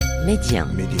Média.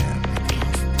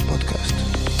 Podcast.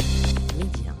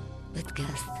 Média.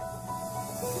 Podcast.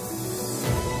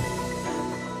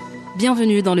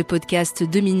 Bienvenue dans le podcast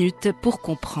 2 minutes pour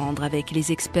comprendre avec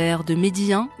les experts de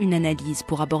Média, une analyse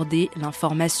pour aborder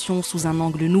l'information sous un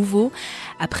angle nouveau,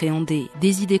 appréhender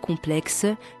des idées complexes.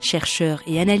 Chercheurs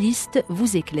et analystes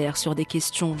vous éclairent sur des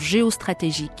questions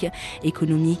géostratégiques,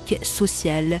 économiques,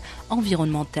 sociales,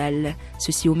 environnementales.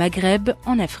 Ceci au Maghreb,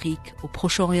 en Afrique, au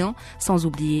Proche-Orient, sans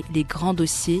oublier les grands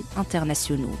dossiers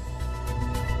internationaux.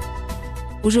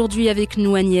 Aujourd'hui avec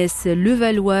nous Agnès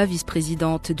Levallois,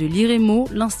 vice-présidente de l'IREMO,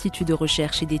 l'Institut de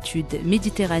recherche et d'études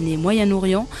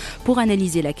Méditerranée-Moyen-Orient, pour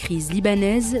analyser la crise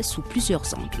libanaise sous plusieurs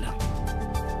angles.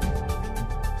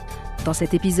 Dans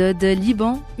cet épisode,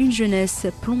 Liban, une jeunesse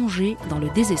plongée dans le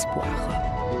désespoir.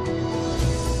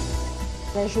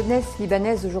 La jeunesse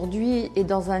libanaise aujourd'hui est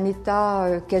dans un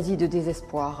état quasi de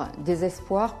désespoir.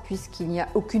 Désespoir puisqu'il n'y a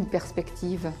aucune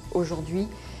perspective aujourd'hui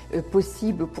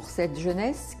possible pour cette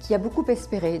jeunesse qui a beaucoup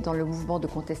espéré dans le mouvement de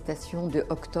contestation de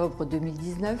octobre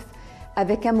 2019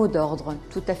 avec un mot d'ordre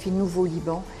tout à fait nouveau au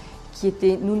Liban qui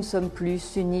était « Nous ne sommes plus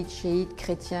sunnites, chiites,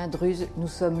 chrétiens, druzes, nous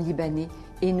sommes libanais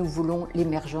et nous voulons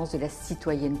l'émergence de la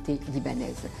citoyenneté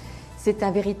libanaise ». C'est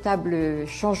un véritable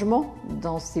changement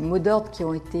dans ces mots d'ordre qui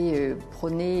ont été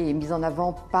prônés et mis en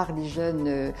avant par les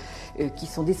jeunes qui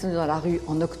sont descendus dans la rue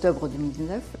en octobre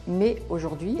 2019. Mais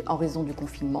aujourd'hui, en raison du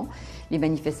confinement, les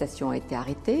manifestations ont été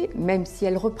arrêtées, même si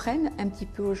elles reprennent un petit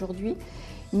peu aujourd'hui,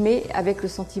 mais avec le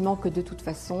sentiment que de toute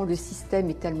façon, le système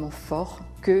est tellement fort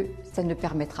que ça ne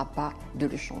permettra pas de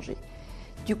le changer.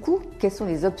 Du coup, quelles sont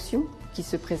les options qui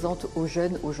se présentent aux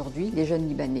jeunes aujourd'hui, les jeunes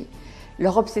libanais ?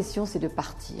 Leur obsession, c'est de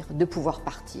partir, de pouvoir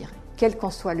partir, quel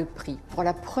qu'en soit le prix. Pour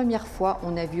la première fois,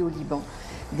 on a vu au Liban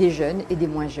des jeunes et des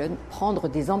moins jeunes prendre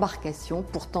des embarcations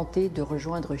pour tenter de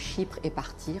rejoindre Chypre et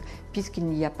partir, puisqu'il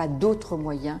n'y a pas d'autre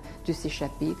moyen de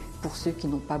s'échapper pour ceux qui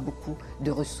n'ont pas beaucoup de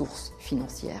ressources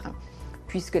financières.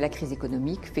 Puisque la crise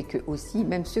économique fait que aussi,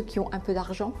 même ceux qui ont un peu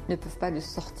d'argent ne peuvent pas le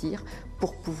sortir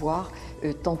pour pouvoir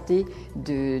tenter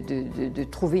de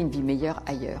trouver une vie meilleure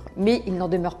ailleurs. Mais il n'en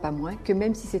demeure pas moins que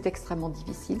même si c'est extrêmement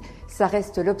difficile, ça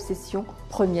reste l'obsession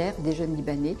première des jeunes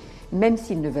Libanais. Même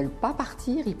s'ils ne veulent pas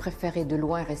partir, ils préféraient de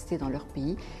loin rester dans leur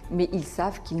pays, mais ils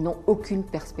savent qu'ils n'ont aucune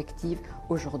perspective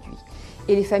aujourd'hui.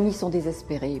 Et les familles sont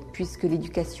désespérées, puisque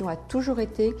l'éducation a toujours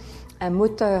été un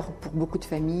moteur pour beaucoup de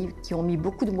familles qui ont mis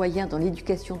beaucoup de moyens dans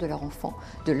l'éducation de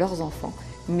leurs enfants,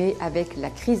 mais avec la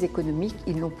crise économique,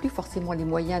 ils n'ont plus forcément les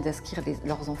moyens d'inscrire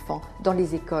leurs enfants dans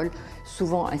les écoles,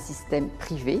 souvent un système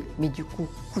privé, mais du coup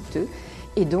coûteux.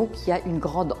 Et donc, il y a une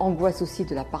grande angoisse aussi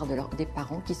de la part des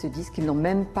parents qui se disent qu'ils n'ont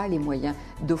même pas les moyens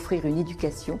d'offrir une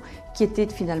éducation qui était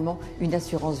finalement une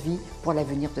assurance vie pour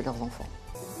l'avenir de leurs enfants.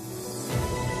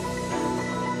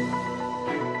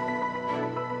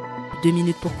 2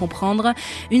 minutes pour comprendre,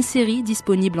 une série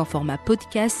disponible en format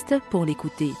podcast. Pour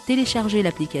l'écouter, téléchargez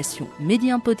l'application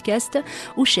Média Podcast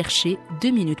ou cherchez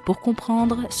 2 minutes pour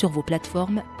comprendre sur vos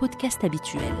plateformes podcast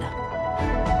habituelles.